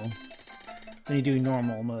continue when you do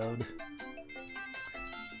normal mode.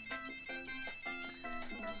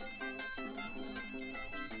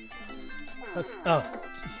 Okay. Oh,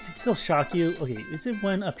 still shock you. Okay, is it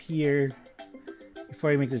one up here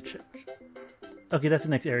before I make the... Okay, that's the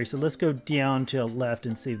next area. So let's go down to the left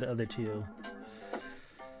and save the other two.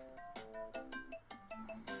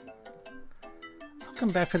 I'll come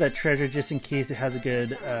back for that treasure just in case it has a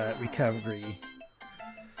good recovery.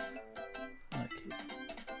 Okay.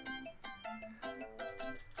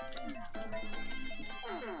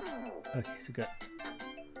 Okay, so got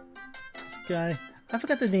this guy. I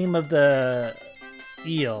forgot the name of the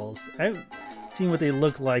eels. I've seen what they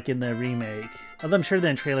look like in the remake. Although I'm sure they're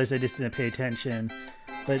in trailers, I just didn't pay attention.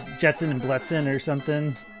 But Jetson and Blitzen or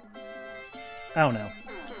something. I don't know.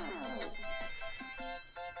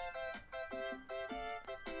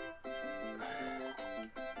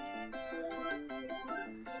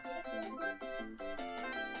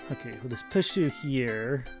 Okay, we'll just push through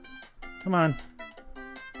here. Come on.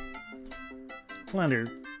 Flounder.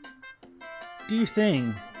 Do your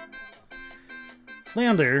thing.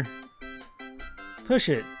 Flounder. Push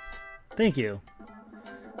it. Thank you.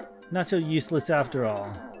 Not so useless after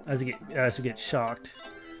all, as we get shocked.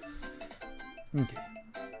 Okay.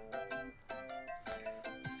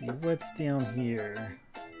 Let's see what's down here.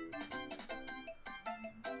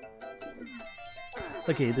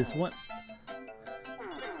 Okay, this one.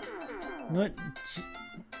 What?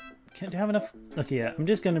 Can't have enough. Okay, yeah. I'm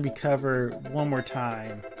just gonna recover one more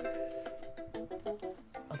time.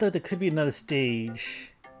 Although there could be another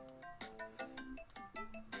stage.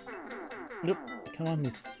 Nope. Come on,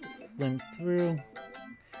 let's swim through.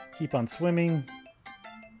 Keep on swimming.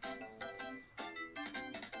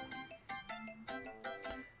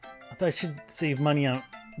 I thought I should save money on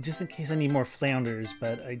just in case I need more flounders,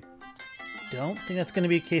 but I don't think that's going to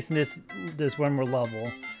be the case in this one more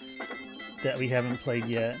level that we haven't played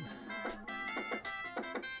yet.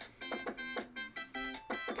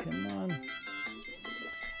 Come on.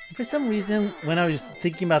 For some reason, when I was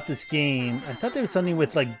thinking about this game, I thought there was something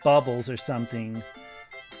with like bubbles or something.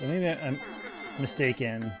 So maybe I'm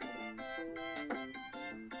mistaken.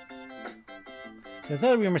 I thought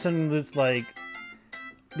I remember something with like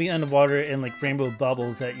being underwater and like rainbow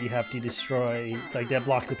bubbles that you have to destroy, like that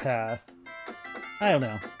block the path. I don't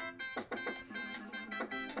know.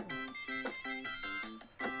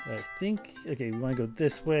 But I think, okay, we want to go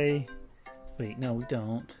this way. Wait, no, we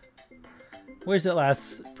don't. Where's that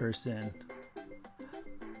last person?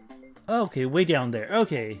 Okay, way down there.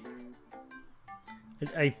 Okay.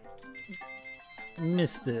 I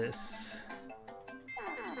missed this.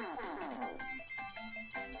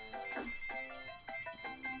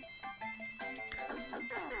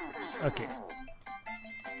 Okay.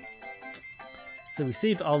 So we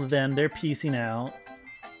saved all of them. They're piecing out.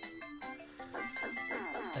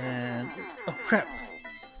 And... oh, crap!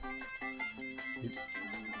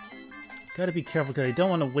 Gotta be careful because I don't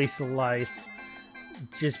want to waste a life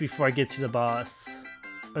just before I get to the boss.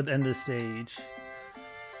 Or the end of the stage.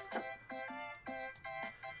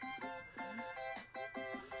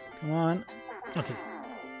 Come on. Okay.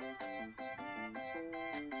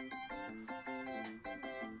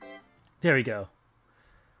 There we go.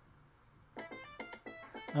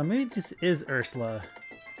 Maybe this is Ursula.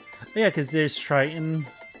 Oh, yeah, because there's Triton.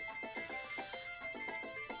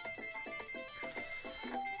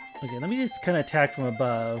 Okay, let me just kind of attack from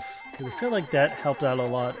above. Because I feel like that helped out a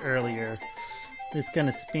lot earlier. Just kind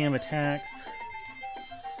of spam attacks.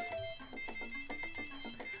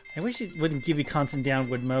 I wish it wouldn't give you constant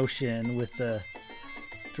downward motion with the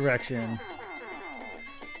direction.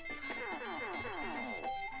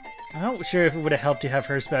 I'm not sure if it would have helped to have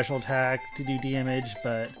her special attack to do damage,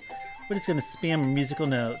 but we're just gonna spam musical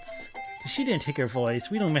notes. Cause she didn't take her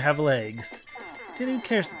voice. We don't even have legs. Didn't even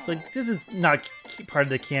care. Like, this is not part of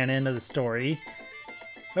the canon of the story.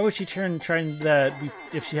 Why would she try that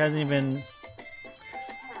if she hasn't even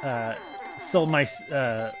sold my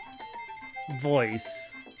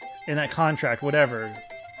voice in that contract, whatever.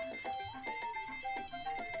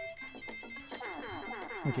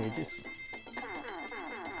 Okay, just...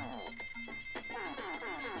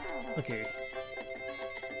 okay.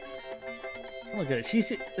 Oh, good.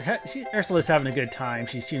 Ursula's having a good time.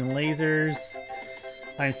 She's shooting lasers.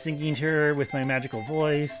 I'm singing to her with my magical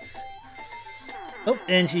voice. Oh,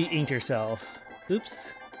 and she inked herself.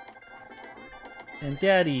 Oops. And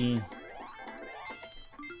Daddy.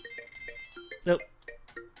 Nope.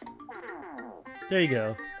 There you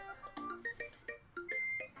go.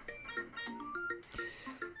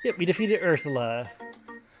 Yep, we defeated Ursula.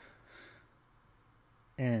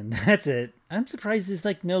 And that's it. I'm surprised there's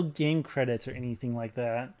like no game credits or anything like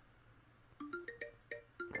that.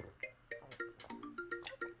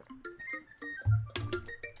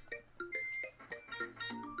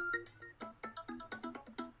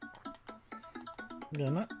 Yeah,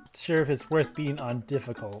 I'm not sure if it's worth being on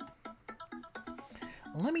difficult.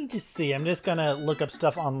 Let me just see. I'm just gonna look up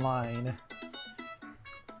stuff online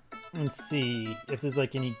and see if there's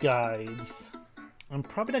like any guides. I'm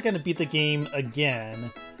probably not gonna beat the game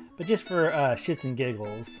again, but just for shits and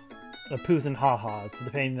giggles, poos and ha-has,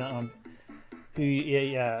 depending on who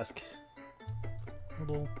you ask.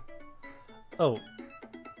 Oh.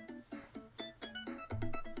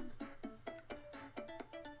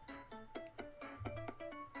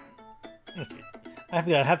 Okay. I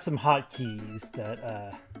forgot, I have some hotkeys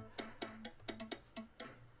that,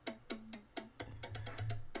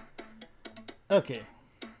 okay.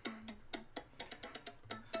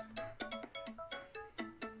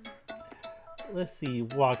 Let's see,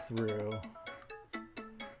 walkthrough.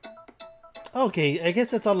 Okay, I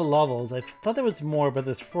guess that's all the levels. I thought there was more, but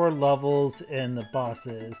there's 4 levels and the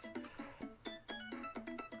bosses.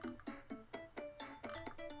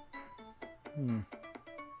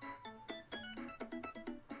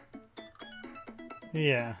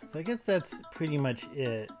 Yeah, so I guess that's pretty much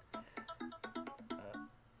it.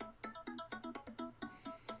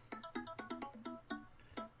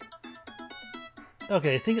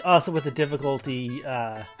 Okay, I think also with the difficulty,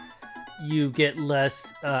 you get less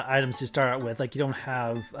items to start out with. Like, you don't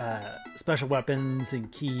have special weapons and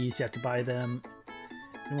keys. You have to buy them.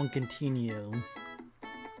 You won't continue.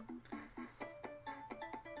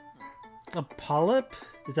 A polyp?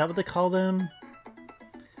 Is that what they call them?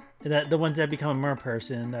 That the ones that become a mer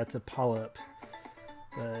person, that's a polyp.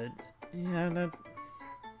 But yeah, that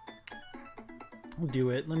I'll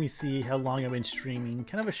do it. Let me see how long I've been streaming.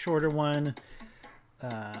 Kind of a shorter one.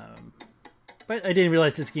 But I didn't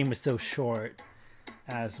realize this game was so short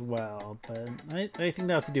as well. But I think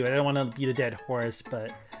that'll have to do it. I don't want to beat a dead horse,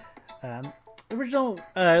 but original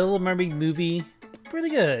Little Mermaid movie,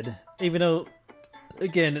 really good. Even though,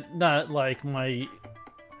 again, not like my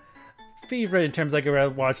favorite in terms of, like, I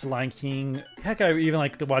rather watch The Lion King. Heck, I even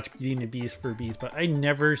like to watch Beauty and the Beast for Beast, but I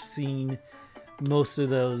never seen most of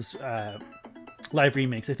those live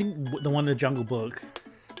remakes. I think the one in the Jungle Book.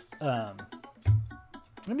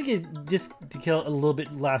 Let me get just to kill a little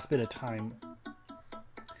bit last bit of time.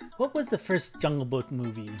 What was the first Jungle Book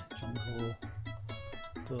movie? Jungle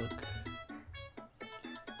Book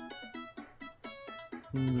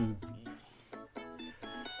movie.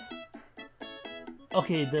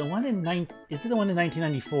 Okay, the one in is it the one in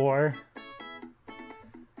 1994?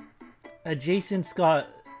 Jason Scott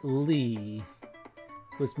Lee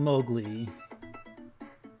was Mowgli.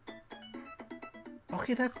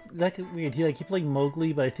 Okay, that's weird. He keep playing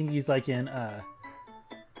Mowgli, but I think he's like in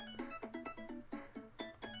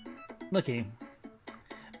okay.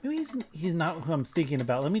 Maybe he's not who I'm thinking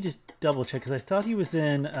about. Let me just double check because I thought he was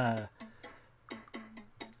in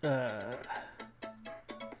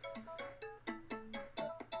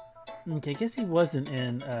okay, I guess he wasn't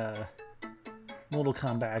in Mortal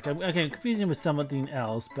Kombat. Okay, I'm confusing him with something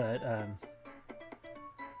else, but yeah,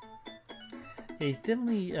 he's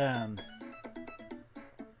definitely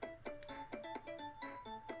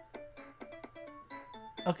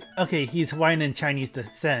okay, he's Hawaiian and Chinese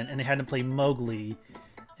descent, and they had to play Mowgli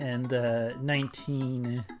in the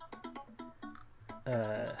 19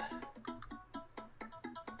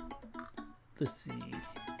 let's see.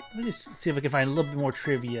 Let me just see if I can find a little bit more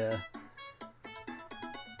trivia.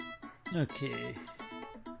 Okay.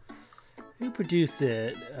 Who produced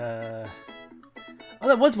it? Oh,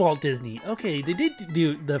 that was Walt Disney. Okay, they did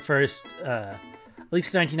do the first, at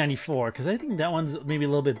least 1994, because I think that one's maybe a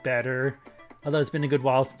little bit better. Although it's been a good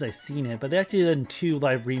while since I've seen it. But they actually done 2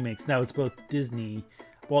 live remakes. Now it's both Disney,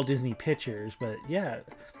 Walt Disney Pictures. But yeah,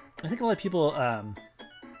 I think a lot of people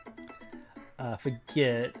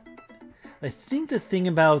forget. I think the thing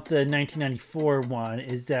about the 1994 one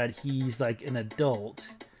is that he's like an adult.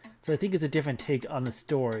 So I think it's a different take on the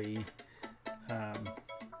story.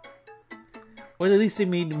 Or at least they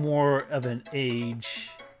made more of an age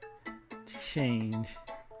change.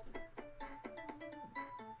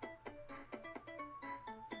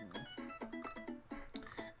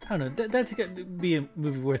 I don't know. That's going to be a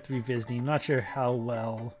movie worth revisiting. I'm not sure how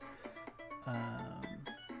well.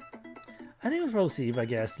 I think it was well received, I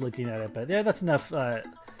guess, looking at it. But yeah, that's enough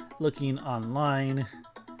looking online.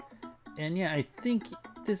 And yeah, I think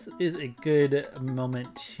this is a good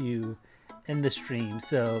moment to end the stream.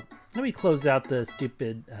 So let me close out the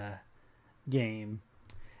stupid game.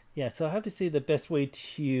 Yeah, so I have to say the best way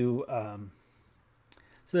to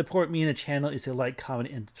support me and the channel is to like, comment,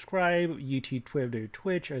 and subscribe. YouTube, Twitter,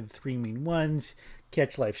 Twitch are the 3 main ones.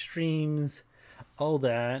 Catch live streams, all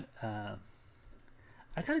that.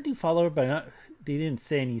 I gotta do follower, but they didn't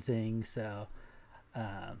say anything, so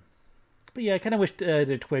But yeah, I kind of wish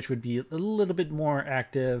the Twitch would be a little bit more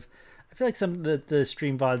active. I feel like some of the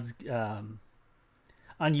stream VODs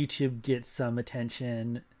on YouTube get some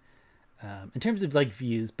attention in terms of like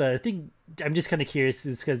views, but I think I'm just kind of curious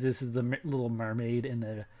is because this is the Little Mermaid and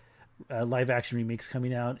the live action remakes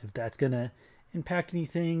coming out, if that's gonna impact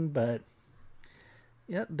anything. But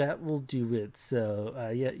yeah, that will do it.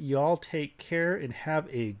 So yeah, you all take care and have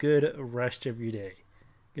a good rest of your day.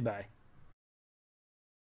 Goodbye.